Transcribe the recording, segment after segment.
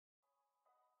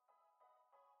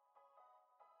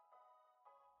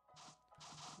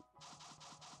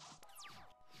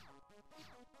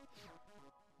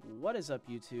What is up,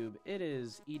 YouTube? It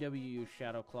is EWU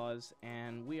Shadowclaws,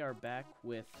 and we are back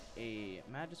with a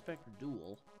Majespecter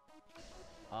Duel.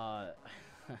 I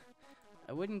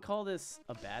wouldn't call this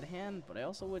a bad hand, but I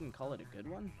also wouldn't call it a good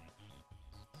one.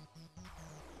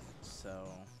 So,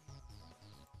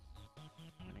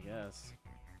 I guess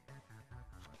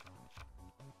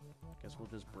we'll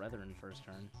just Brethren first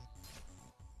turn.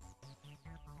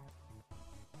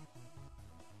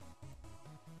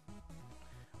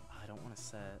 I don't want to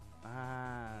set.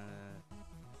 I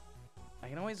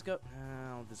can always go.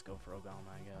 I'll just go for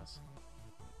Obama, I guess.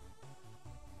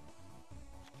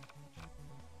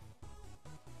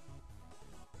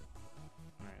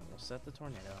 Alright, we'll set the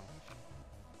tornado.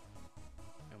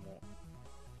 And we'll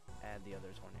add the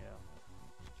other tornado.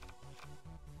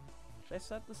 Should I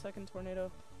set the second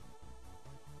tornado?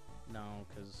 No,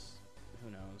 because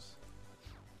who knows?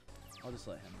 I'll just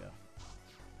let him go.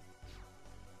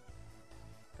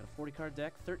 Got a 40 card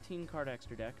deck, 13 card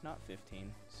extra deck, not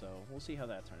 15, so we'll see how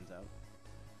that turns out.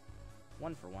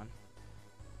 1 for 1.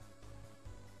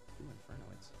 2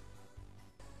 Infernoids.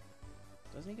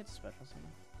 Doesn't he get to special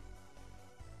summon?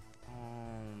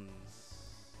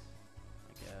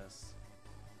 I guess.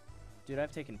 Dude,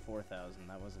 I've taken 4,000.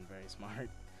 That wasn't very smart.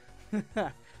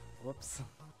 Whoops.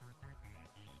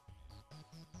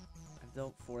 I've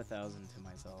dealt 4,000 to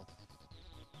myself.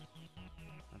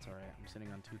 That's alright. I'm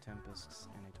sitting on 2 Tempests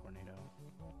and a Tornado.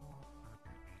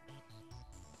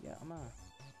 Yeah, I'm gonna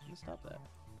stop that.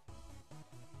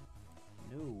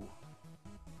 No.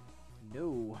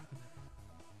 No.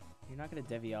 You're not gonna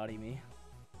Deviati me.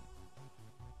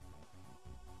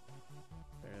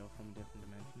 Burial from a different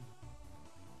dimension.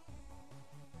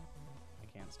 I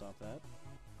can't stop that.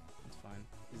 That's fine.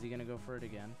 Is he gonna go for it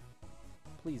again?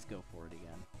 Please go for it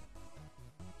again.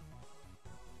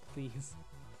 Please.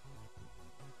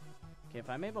 Okay, if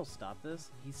I'm able to stop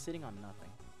this, he's sitting on nothing.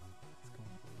 Let's go.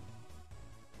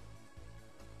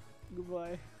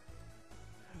 Goodbye.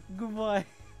 Goodbye.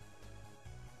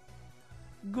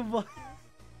 Goodbye.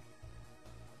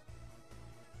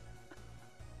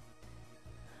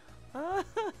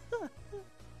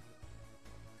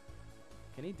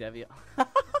 Can he Deviate?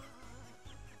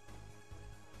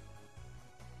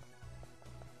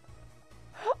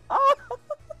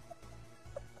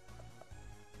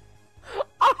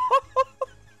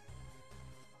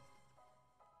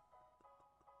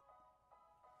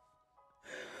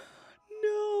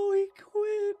 No, he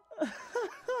quit.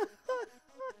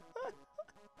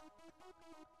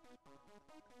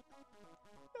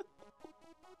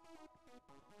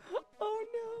 Oh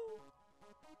no.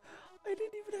 I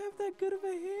didn't even have that good of a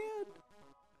hand.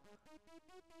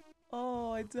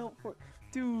 Oh, I dealt for...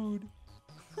 Dude.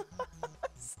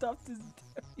 Stopped his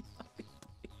Deviati.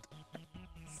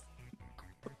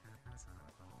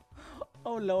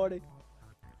 Oh lordy.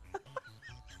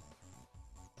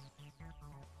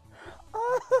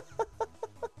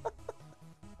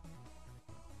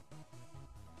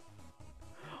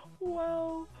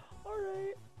 Wow.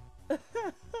 Alright.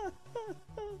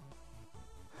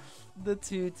 The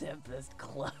 2 Tempest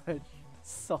clutch.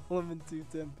 Solomon 2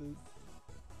 Tempest.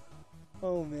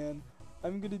 Oh man.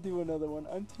 I'm gonna do another one.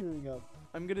 I'm tearing up.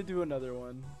 I'm gonna do another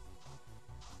one.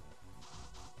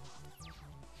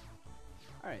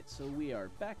 Alright, so we are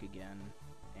back again.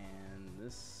 And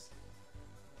this...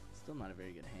 Still not a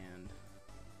very good hand.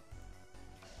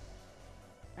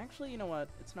 Actually, you know what?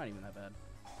 It's not even that bad.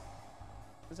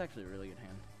 It's actually a really good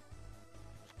hand.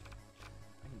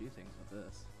 I can do things with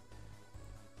this.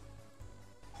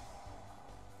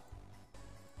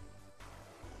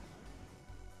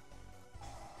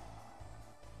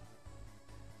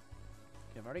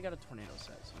 Okay, I've already got a Tornado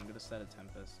set, so I'm going to set a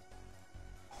Tempest.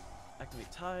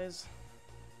 Activate Ties.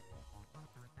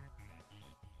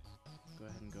 Go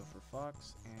ahead and go for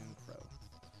Fox and Crow.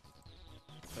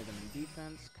 Play them in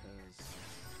defense, because...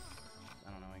 I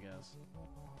don't know, I guess.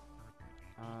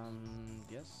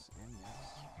 Yes, and yes.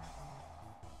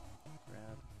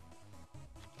 Grab.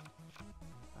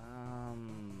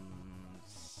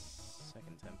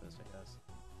 Second Tempest, I guess.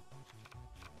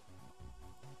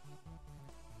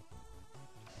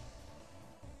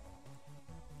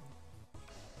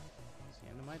 It's the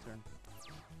end of my turn.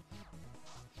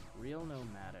 Real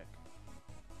nomadic.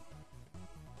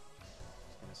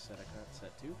 Just gonna set a card,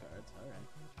 set 2 cards, alright.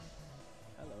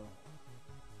 Hello.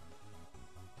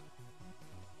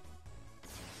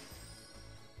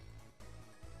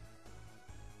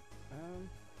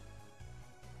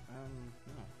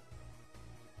 No.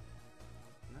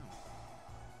 No.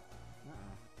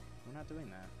 Uh-uh. We're not doing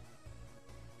that.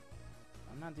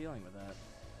 I'm not dealing with that.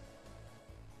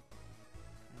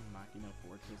 Machina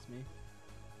Fortress me.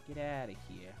 Get out of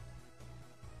here.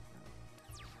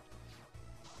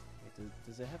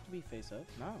 Does it have to be face up?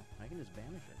 No, I can just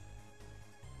banish it.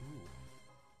 Ooh.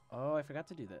 Oh, I forgot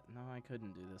to do that. No, I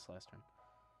couldn't do this last turn.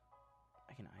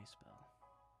 I can Ice Spell.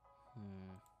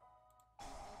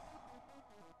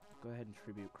 Go ahead and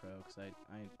Tribute Crow, because I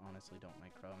honestly don't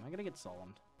like Crow. Am I going to get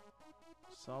Solemned?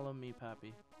 Solemn me,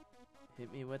 Pappy.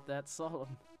 Hit me with that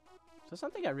Solemn. So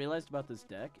something I realized about this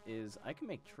deck is I can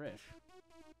make Trish.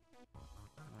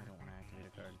 Oh, I don't want to activate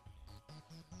a card.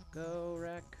 Go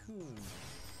Raccoon.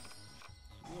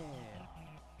 Yeah.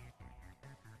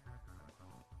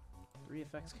 3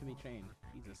 effects can be chained.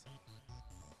 Jesus.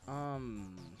 Yeah,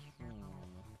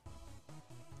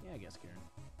 I guess Karen.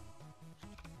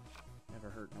 Never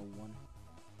hurt no one.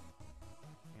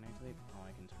 Can I activate? Oh,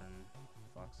 I can turn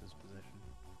Fox's position.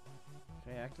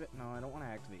 Should I activate? No, I don't want to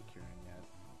activate Kieran yet.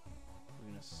 We're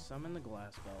gonna summon the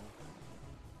Glass Bell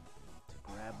to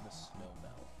grab the Snow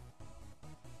Bell.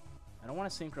 I don't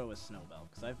want to synchro with Snow Bell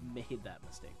because I've made that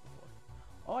mistake before.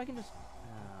 Oh, I can just.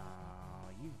 Oh,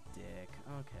 you dick.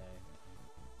 Okay.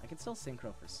 I can still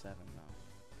synchro for 7 though.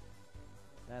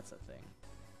 That's a thing.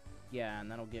 Yeah,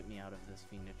 and that'll get me out of this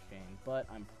Fiendish Chain, but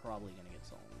I'm probably gonna get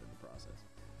Solemn in the process.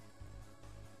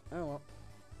 Oh well.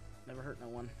 Never hurt no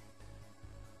one.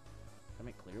 Can I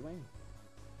make Clear Wing?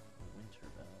 Winter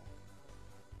Bell.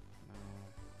 No.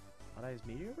 Hot Eyes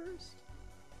Meteor Burst?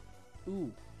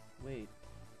 Ooh, wait.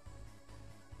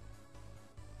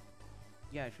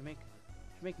 Yeah, I should make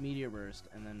Meteor Burst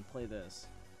and then play this.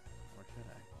 Or should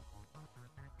I?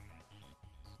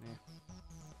 Eh.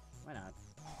 Why not?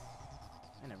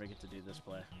 I never get to do this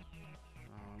play.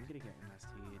 Oh, I'm gonna get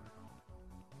MST'd.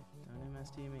 Don't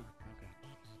MST me. Okay.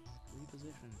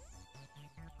 Reposition.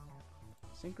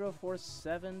 Synchro Force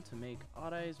 7 to make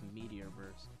Odd Eyes Meteor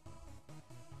Burst.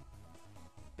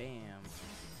 Bam.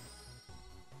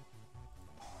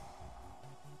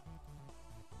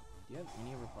 Do you have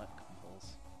any Reflect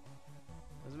Compulse?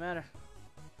 Doesn't matter.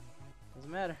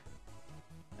 Doesn't matter.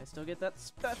 I still get that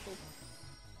special.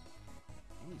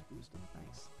 And he's boosted.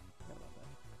 Nice. Forgot about that.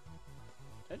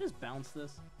 Should I just bounce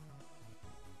this?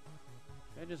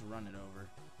 Should I just run it over?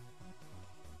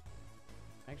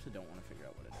 I actually don't want to figure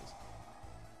out what it is.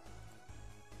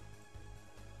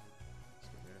 Let's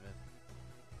get rid of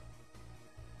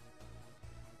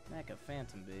it. Mecha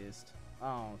Phantom Beast.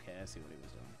 Oh, okay, I see what he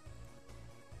was doing.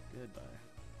 Goodbye.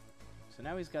 So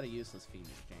now he's got a useless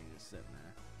Fiendish Chain just sitting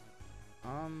there.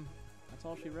 That's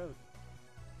all she wrote.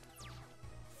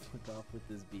 Fuck off with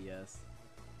this BS.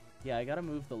 Yeah, I gotta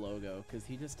move the logo, because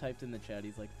he just typed in the chat,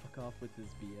 he's like, fuck off with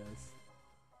this BS.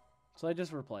 So I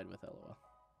just replied with LOL.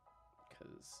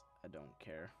 Because I don't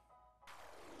care.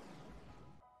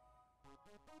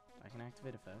 I can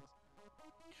activate effects.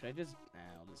 Should I just...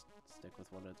 Nah, I'll just stick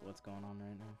with what's going on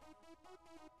right now.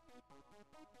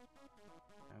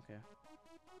 Okay.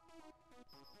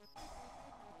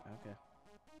 Okay.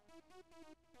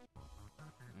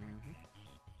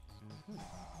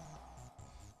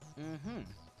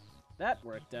 That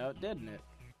worked out, didn't it?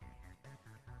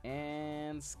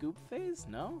 And Scoop Phase?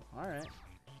 No? Alright.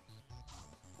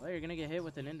 Well, you're gonna get hit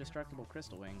with an indestructible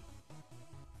Crystal Wing.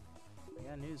 I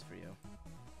got news for you.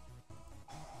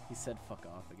 He said fuck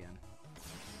off again.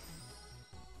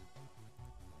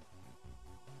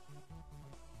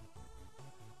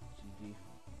 GG.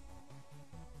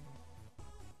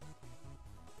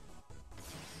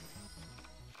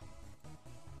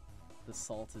 The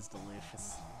salt is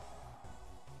delicious.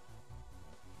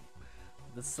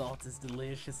 The salt is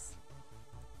delicious.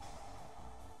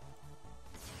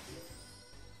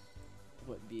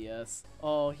 What BS?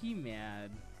 Oh, he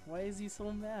mad. Why is he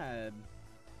so mad?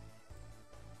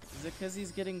 Is it because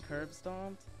he's getting curb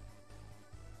stomped?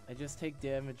 I just take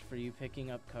damage for you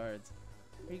picking up cards.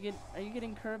 Are you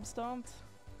getting curb stomped?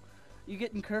 You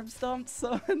getting curb stomped,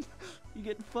 son? You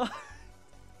getting fucked?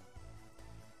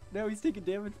 Now he's taking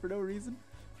damage for no reason.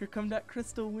 Here come that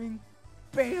Crystal Wing.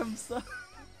 Bam, son.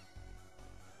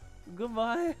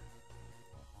 Goodbye.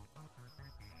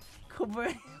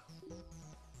 Goodbye.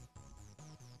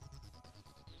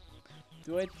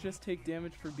 Do I just take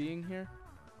damage for being here?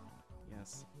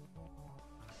 Yes.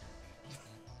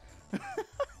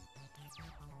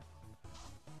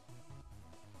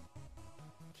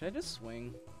 Should I just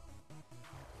swing?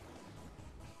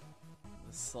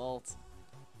 The salt.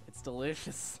 It's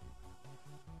delicious.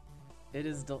 It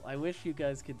is I wish you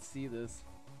guys could see this.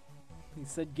 He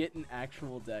said get an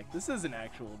actual deck. This is an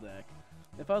actual deck.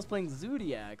 If I was playing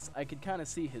Zodiacs, I could kind of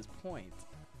see his point.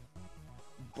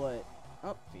 But,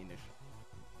 oh, Fiendish.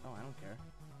 Oh, I don't care.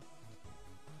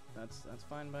 That's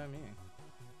fine by me.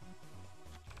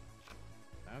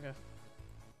 Okay.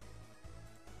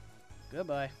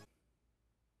 Goodbye.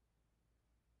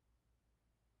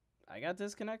 got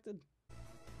disconnected?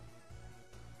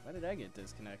 Why did I get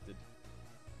disconnected?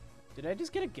 Did I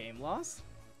just get a game loss?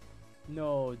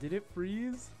 No, did it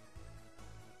freeze?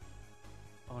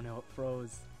 Oh no, it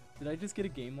froze. Did I just get a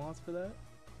game loss for that?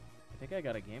 I think I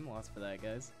got a game loss for that,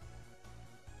 guys.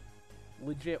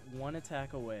 Legit one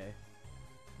attack away.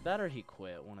 That or he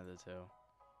quit, one of the two.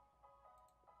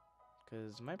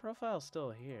 Because my profile's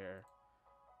still here.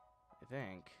 I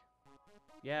think.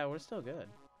 Yeah, we're still good.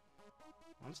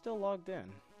 I'm still logged in.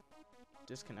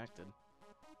 Disconnected.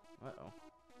 Uh-oh.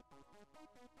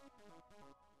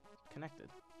 Connected.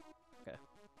 Okay.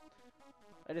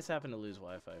 I just happened to lose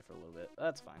Wi-Fi for a little bit.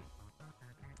 That's fine.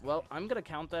 Well, I'm gonna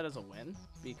count that as a win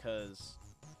because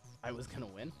I was gonna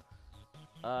win.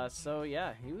 So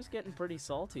yeah, he was getting pretty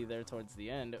salty there towards the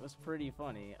end. It was pretty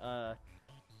funny.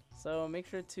 So make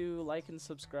sure to like and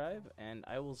subscribe, and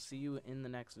I will see you in the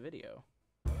next video.